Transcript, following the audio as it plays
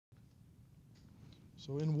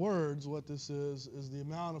So in words, what this is the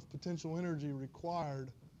amount of potential energy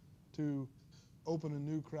required to open a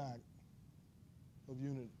new crack of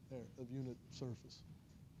unit surface.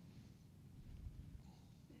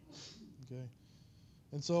 Okay,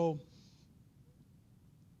 and so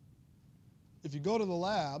if you go to the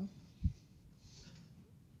lab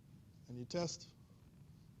and you test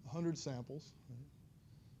 100 samples,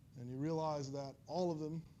 right, and you realize that all of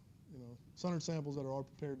them, it's 100 samples that are all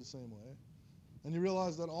prepared the same way, and you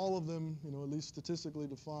realize that all of them, at least statistically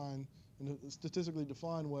defined, in a statistically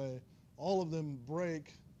defined way, all of them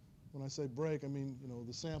break. When I say break, I mean,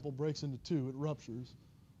 the sample breaks into two, it ruptures.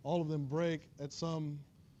 All of them break at some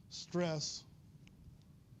stress.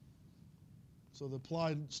 So the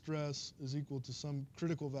applied stress is equal to some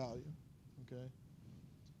critical value, okay?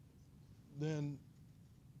 Then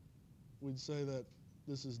we'd say that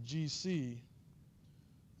this is GC,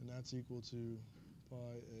 and that's equal to pi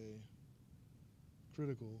a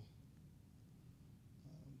critical.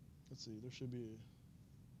 Let's see, there should be a,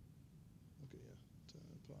 okay,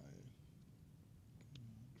 yeah, pi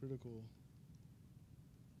critical.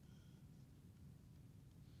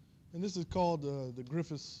 And this is called the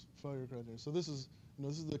Griffiths failure criterion. So this is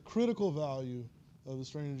the critical value of the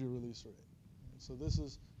strain energy release rate. So this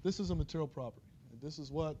is a material property. This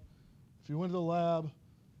is what, if you went to the lab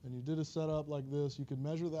and you did a setup like this, you could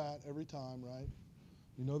measure that every time, right?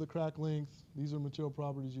 You know the crack length. These are material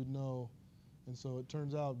properties you'd know, and so it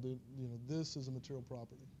turns out that this is a material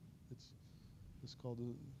property. It's called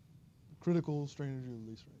the critical strain energy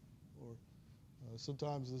release rate, or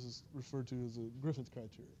sometimes this is referred to as a Griffith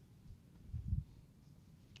criterion.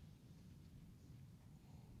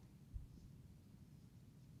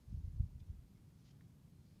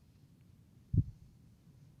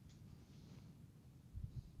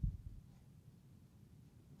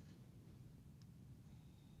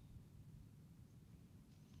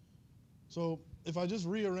 So if I just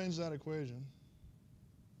rearrange that equation,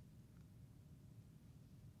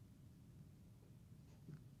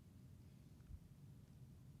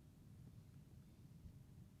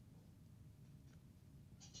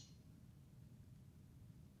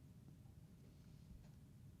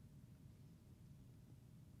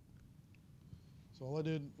 so all I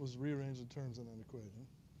did was rearrange the terms in that equation.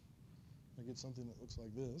 I get something that looks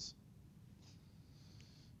like this.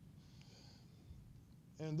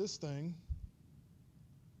 And this thing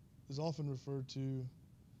is often referred to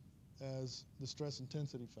as the stress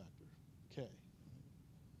intensity factor, K.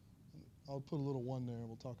 I'll put a little 1 there, and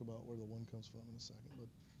we'll talk about where the 1 comes from in a second. But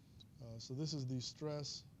so this is the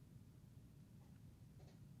stress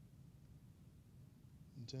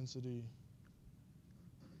intensity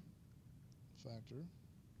factor.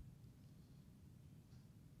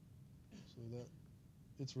 So that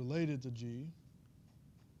it's related to G.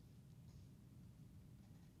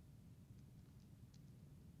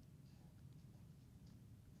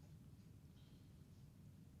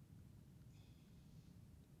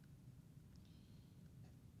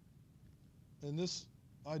 And this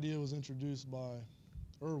idea was introduced by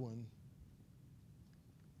Irwin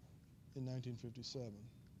in 1957.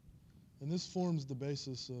 And this forms the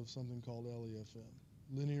basis of something called LEFM,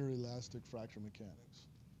 linear elastic fracture mechanics.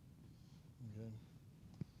 Okay.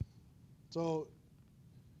 So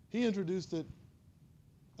he introduced it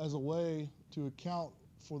as a way to account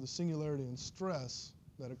for the singularity in stress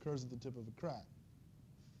that occurs at the tip of a crack.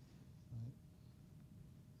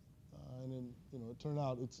 And then, it turned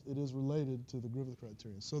out it is related to the Griffith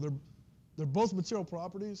criterion. So they're both material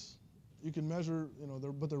properties. You can measure,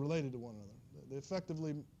 but they're related to one another. They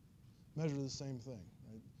effectively measure the same thing,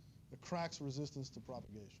 right? The crack's resistance to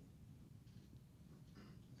propagation.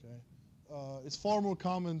 Okay, it's far more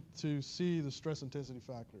common to see the stress intensity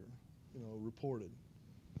factor, reported.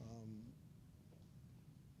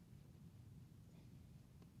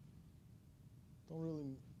 Don't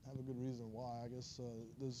really have a good reason why. I guess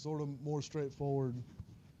there's sort of more straightforward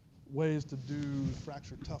ways to do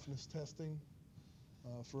fracture toughness testing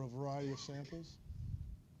for a variety of samples.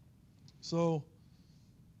 So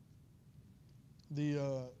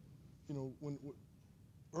when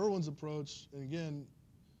Irwin's approach, and again,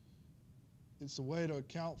 it's a way to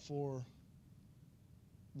account for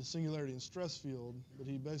the singularity in stress field, but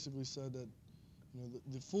he basically said that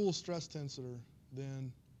the full stress tensor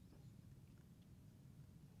then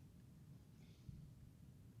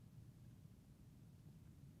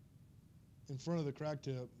in front of the crack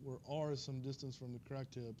tip, where R is some distance from the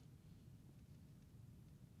crack tip,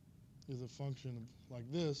 is a function of like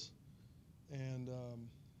this. And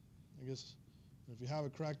I guess if you have a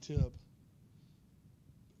crack tip,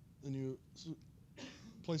 then you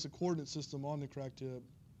place a coordinate system on the crack tip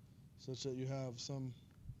such that you have some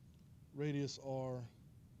radius r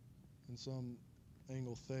and some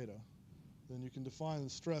angle theta, then you can define the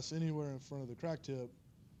stress anywhere in front of the crack tip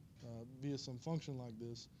via some function like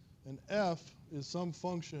this. And f is some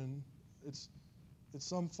function, it's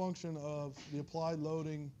some function of the applied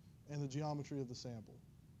loading and the geometry of the sample.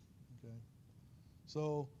 Okay?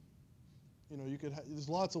 So, you know, there's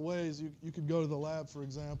lots of ways. You could go to the lab, for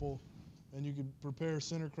example, and you could prepare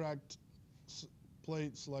center cracked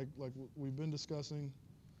plates like we've been discussing,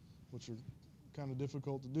 which are kind of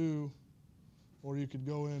difficult to do. Or you could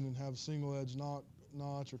go in and have single edge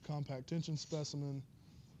notch or compact tension specimen.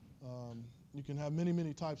 You can have many,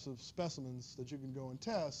 many types of specimens that you can go and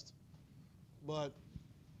test, but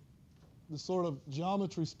the sort of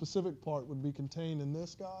geometry specific part would be contained in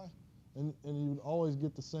this guy, and you would always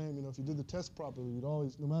get the same. You know, if you did the test properly, you'd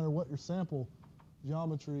always, no matter what your sample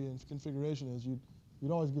geometry and configuration is,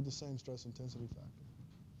 you'd always get the same stress intensity factor.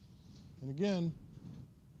 And again,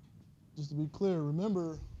 just to be clear,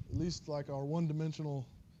 remember, at least like our one-dimensional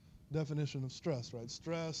definition of stress, right?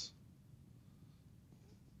 Stress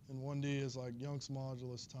in 1D is like Young's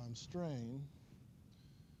modulus times strain.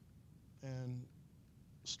 And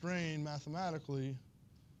strain, mathematically,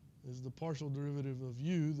 is the partial derivative of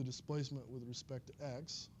u, the displacement with respect to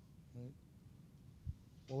x, right?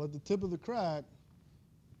 Well, at the tip of the crack,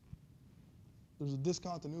 there's a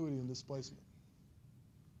discontinuity in displacement.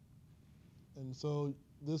 And so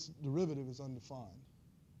this derivative is undefined.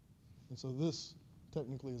 And so this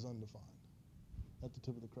technically is undefined at the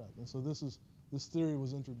tip of the crack. And so this theory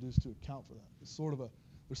was introduced to account for that. There's sort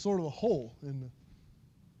of a hole in the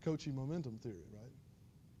Cauchy momentum theory, right?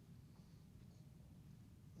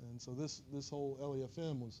 And so this whole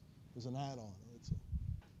LEFM was an add-on.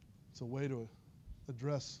 It's a way to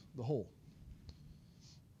address the hole.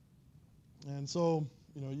 And so,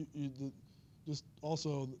 you know, just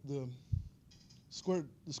also the square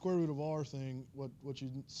root of r thing, what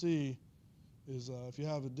you see is if you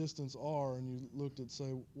have a distance r and you looked at,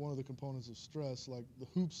 say, one of the components of stress, like the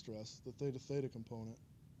hoop stress, the theta component,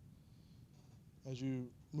 as you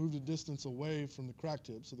move the distance away from the crack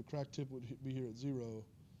tip, so the crack tip would be here at 0,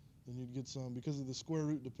 then you'd get some, because of the square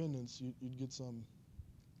root dependence, you'd get some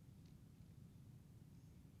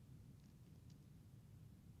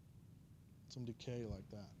decay like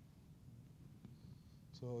that.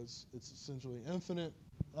 So it's essentially infinite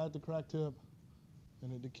at the crack tip,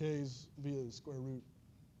 and it decays via the square root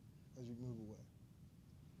as you move away.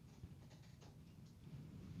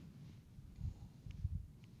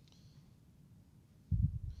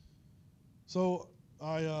 So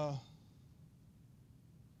I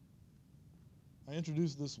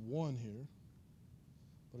introduced this 1 here,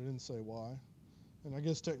 but I didn't say why. And I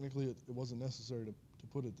guess technically it wasn't necessary to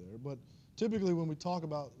put it there. But typically when we talk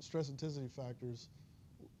about stress intensity factors,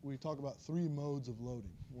 we talk about 3 modes of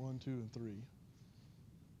loading, 1, 2, and 3.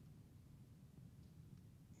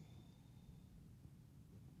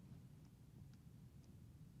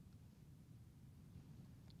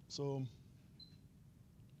 So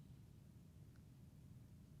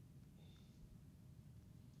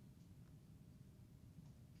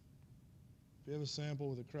if you have a sample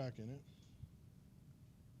with a crack in it,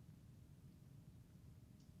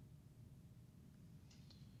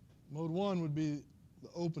 mode 1 would be the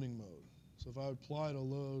opening mode. So if I applied a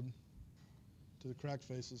load to the crack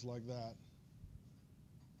faces like that,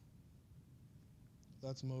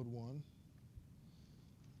 that's mode 1.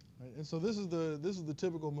 Right? And so this is the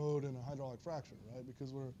typical mode in a hydraulic fracture, right?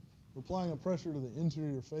 Because we're applying a pressure to the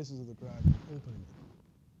interior faces of the crack, opening it.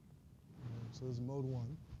 Right? So this is mode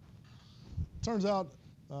 1. Turns out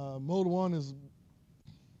mode 1 is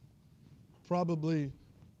probably,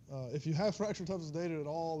 if you have fracture toughness data at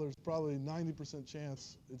all, there's probably 90%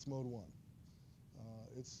 chance it's mode 1.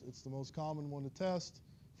 It's the most common one to test.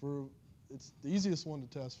 It's the easiest one to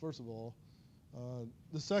test, first of all.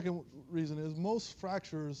 The second reason is most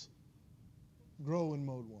fractures grow in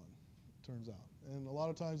mode 1, it turns out. And a lot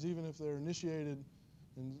of times, even if they're initiated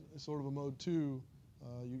in sort of a mode 2,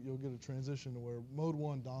 you'll get a transition to where mode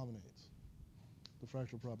 1 dominates the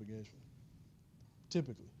fracture propagation,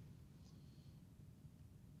 typically.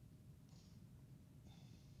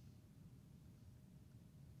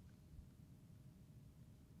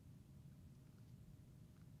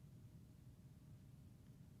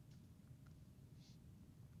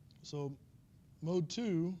 So mode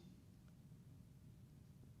 2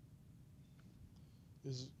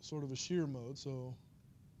 is sort of a shear mode. So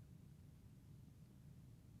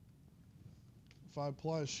if I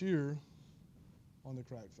apply a shear on the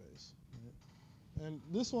crack face, right? And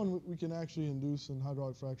this one we can actually induce in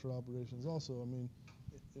hydraulic fracture operations also. I mean,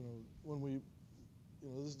 you know, when we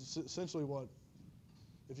this is essentially what,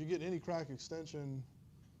 if you get any crack extension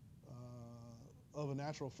of a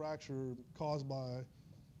natural fracture caused by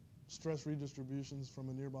stress redistributions from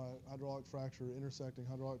a nearby hydraulic fracture, intersecting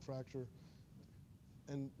hydraulic fracture,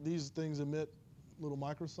 and these things emit little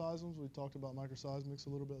microseisms. We talked about microseismics a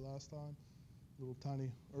little bit last time, little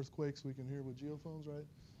tiny earthquakes we can hear with geophones, right?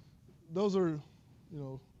 Those are,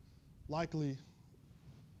 likely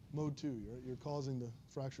mode 2. Right? You're causing the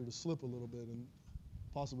fracture to slip a little bit and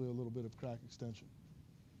possibly a little bit of crack extension.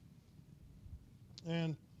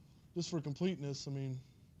 And just for completeness, I mean,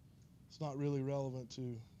 it's not really relevant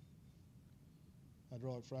to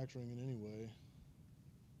hydraulic fracturing in any way.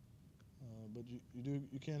 But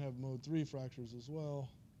you can have mode 3 fractures as well.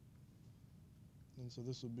 And so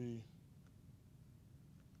this would be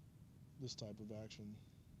this type of action,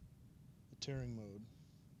 a tearing mode.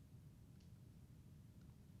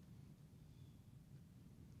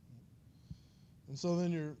 And so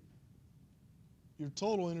then your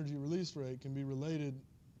total energy release rate can be related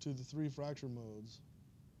to the 3 fracture modes.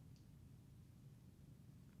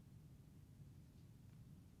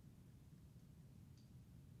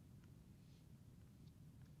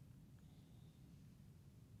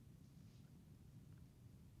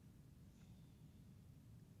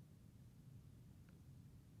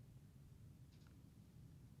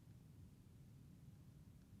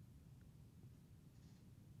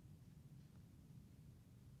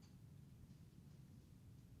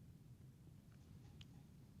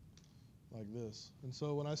 Like this. And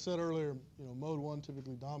so when I said earlier, mode 1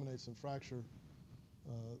 typically dominates in fracture,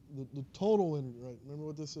 the total energy, right? Remember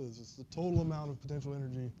what this is. It's the total amount of potential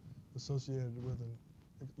energy associated with a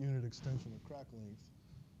unit extension of crack length.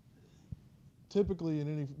 Typically, in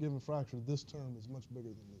any given fracture, this term is much bigger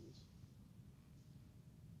than these.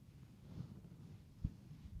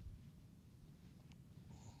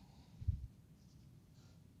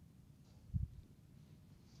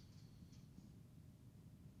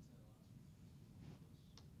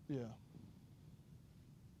 Yeah.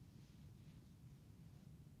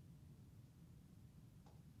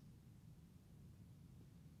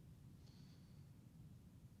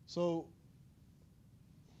 So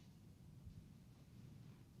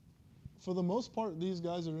for the most part, these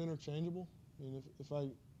guys are interchangeable. I mean, if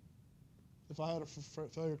I had a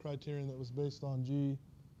failure criterion that was based on G,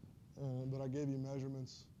 but I gave you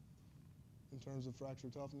measurements in terms of fracture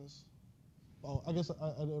toughness. Well, I guess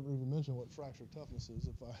I never even mentioned what fracture toughness is.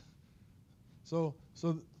 So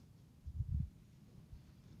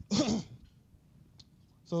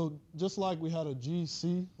just like we had a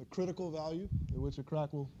GC, a critical value at which a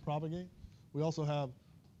crack will propagate, we also have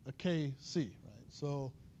a KC, right?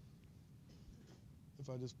 So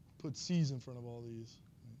if I just put C's in front of all these,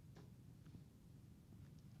 right,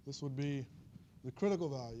 this would be the critical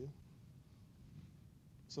value.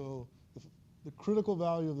 So the critical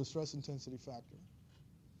value of the stress intensity factor.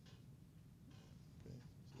 Okay,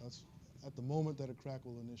 so that's at the moment that a crack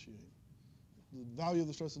will initiate. The value of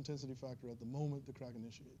the stress intensity factor at the moment the crack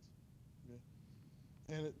initiates. Okay?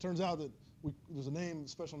 And it turns out that there's a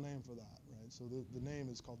special name for that, right? So the name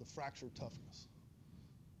is called the fracture toughness.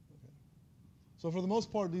 Okay. So for the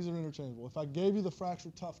most part, these are interchangeable. If I gave you the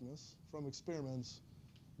fracture toughness from experiments,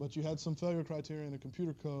 but you had some failure criteria in a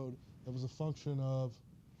computer code that was a function of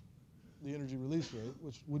the energy release rate,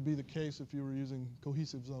 which would be the case if you were using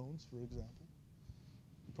cohesive zones, for example.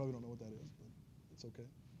 You probably don't know what that is, but it's okay.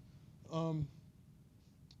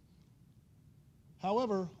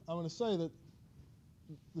 However, I'm going to say that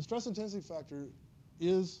the stress intensity factor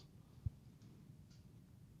is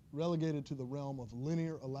relegated to the realm of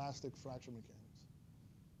linear elastic fracture mechanics.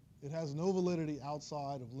 It has no validity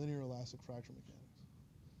outside of linear elastic fracture mechanics.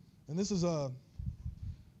 And this is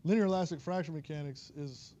linear elastic fracture mechanics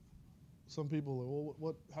is, some people are,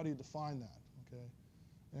 well, how do you define that? Okay,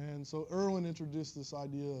 and so Irwin introduced this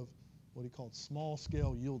idea of what he called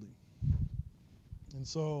small-scale yielding. And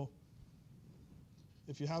so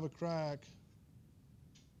if you have a crack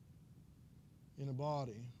in a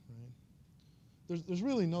body, right, there's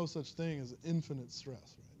really no such thing as infinite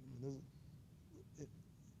stress, right?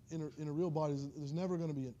 I mean, in a real body, there's never going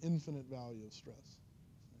to be an infinite value of stress.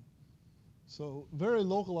 Right? So very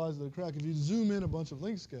localized to the crack, if you zoom in a bunch of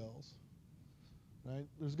length scales, right,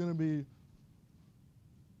 there's going to be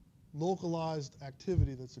localized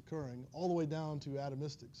activity that's occurring all the way down to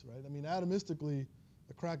atomistics, right? I mean, atomistically,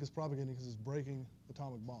 a crack is propagating because it's breaking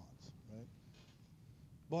atomic bonds, right?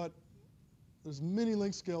 But there's many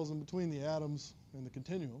length scales in between the atoms and the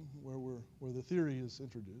continuum where the theory is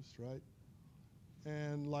introduced, right?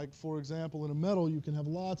 And like, for example, in a metal, you can have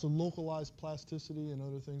lots of localized plasticity and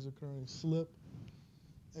other things occurring, slip.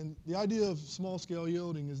 And the idea of small-scale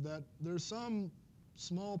yielding is that there's some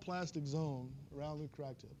small plastic zone around the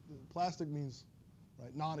crack tip. Plastic means,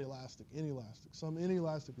 right, non-elastic, inelastic, some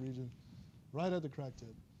inelastic region right at the crack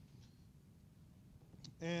tip.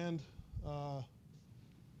 And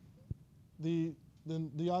the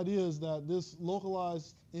idea is that this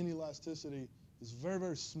localized inelasticity is very,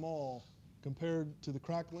 very small compared to the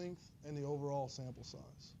crack length and the overall sample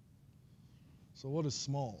size. So what is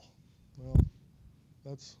small? Well,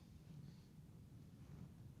 that's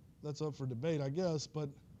up for debate, I guess, but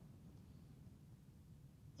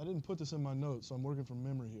I didn't put this in my notes, so I'm working from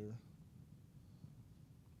memory here.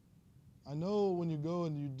 I know when you go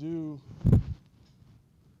and you do,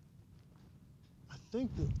 I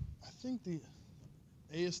think the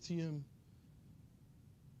ASTM,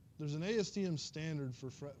 there's an ASTM standard for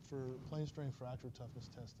plane strain fracture toughness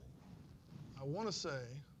testing. I want to say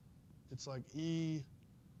it's like E399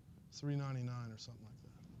 or something like that.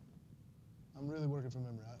 I'm really working from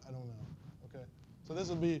memory. I don't know. Okay. So this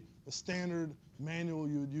would be a standard manual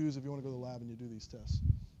you would use if you want to go to the lab and you do these tests.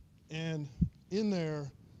 And in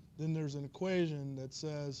there, then there's an equation that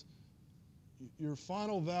says your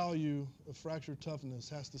final value of fracture toughness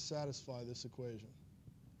has to satisfy this equation.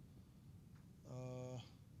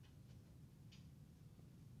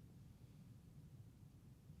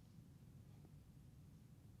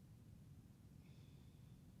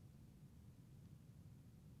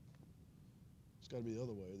 It's got to be the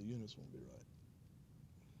other way, or the units won't be right.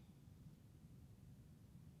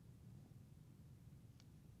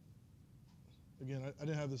 Again, I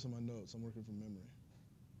didn't have this in my notes. I'm working from memory.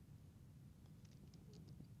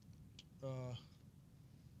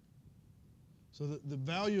 So the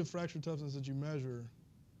value of fracture toughness that you measure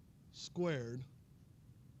squared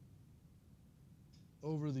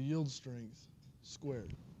over the yield strength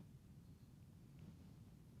squared.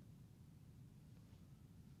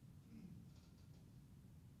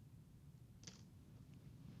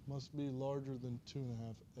 Must be larger than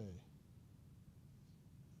 2.5A.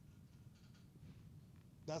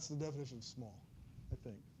 That's the definition of small, I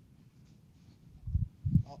think.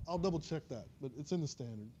 I'll double check that, but it's in the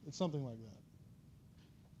standard. It's something like that.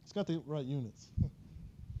 It's got the right units.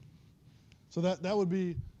 So that would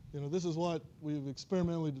be, this is what we've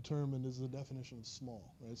experimentally determined is the definition of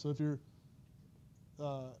small, right? So if your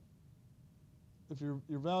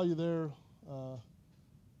value there,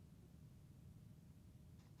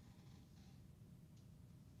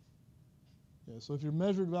 so if your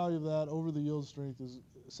measured value of that over the yield strength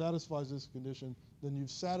satisfies this condition, then you've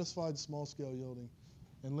satisfied small-scale yielding,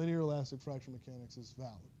 and linear elastic fracture mechanics is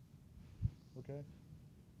valid. Okay?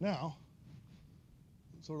 Now,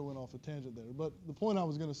 sort of went off a tangent there, but the point I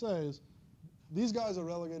was going to say is these guys are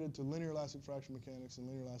relegated to linear elastic fracture mechanics and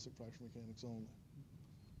linear elastic fracture mechanics only.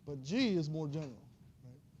 But G is more general,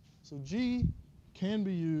 right? So G can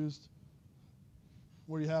be used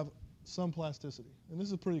where you have some plasticity, and this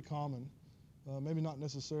is pretty common. Maybe not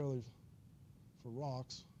necessarily for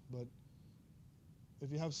rocks, but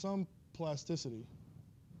if you have some plasticity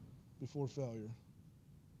before failure,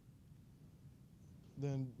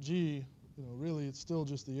 then G, really it's still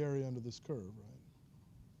just the area under this curve, right?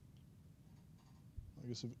 I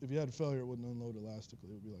guess if you had failure, it wouldn't unload elastically.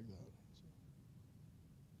 It would be like that.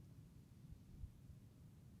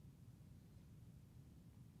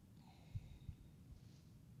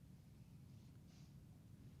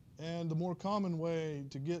 And the more common way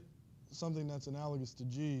to get something that's analogous to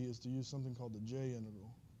G is to use something called the J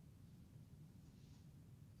integral.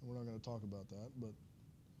 And we're not going to talk about that, but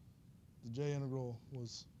the J integral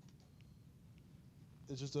it's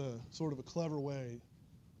just a sort of a clever way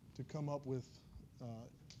to come up with,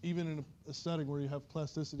 even in a setting where you have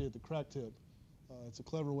plasticity at the crack tip, it's a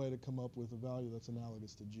clever way to come up with a value that's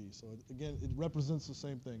analogous to G. So again, it represents the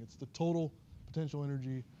same thing. It's the total potential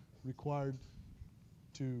energy required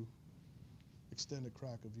to extend a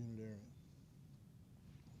crack of unit area.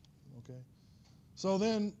 Okay, so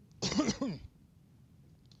then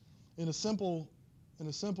in a simple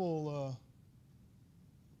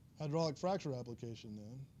hydraulic fracture application,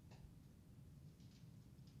 then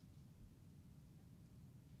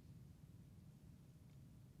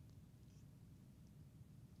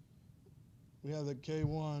we have that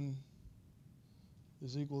K1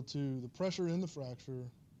 is equal to the pressure in the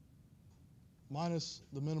fracture minus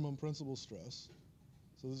the minimum principal stress.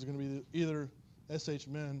 So this is going to be either SH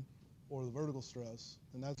min or the vertical stress,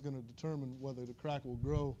 and that's going to determine whether the crack will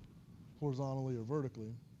grow horizontally or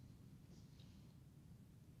vertically.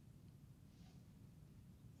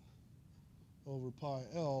 Over pi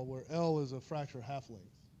L, where L is a fracture half-length.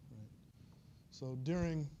 Right? So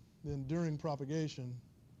during propagation,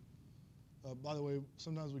 By the way,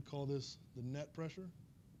 sometimes we call this the net pressure.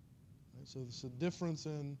 Right? So it's the difference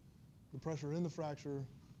in the pressure in the fracture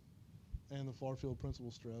and the far field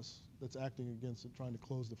principal stress that's acting against it, trying to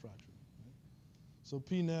close the fracture. Right? So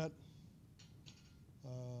P net,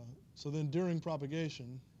 so then during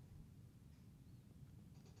propagation,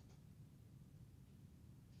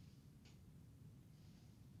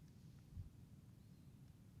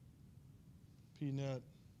 P net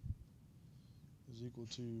is equal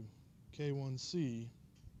to K1C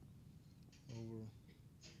over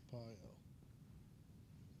pi L.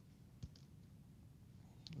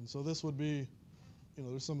 And so this would be,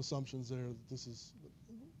 there's some assumptions there that this is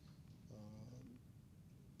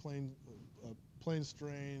plane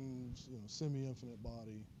strain, semi-infinite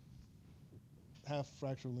body, half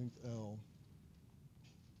fracture length L.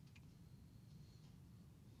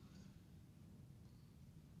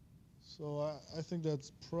 So I think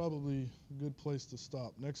that's probably a good place to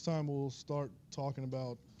stop. Next time we'll start talking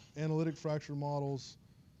about analytic fracture models,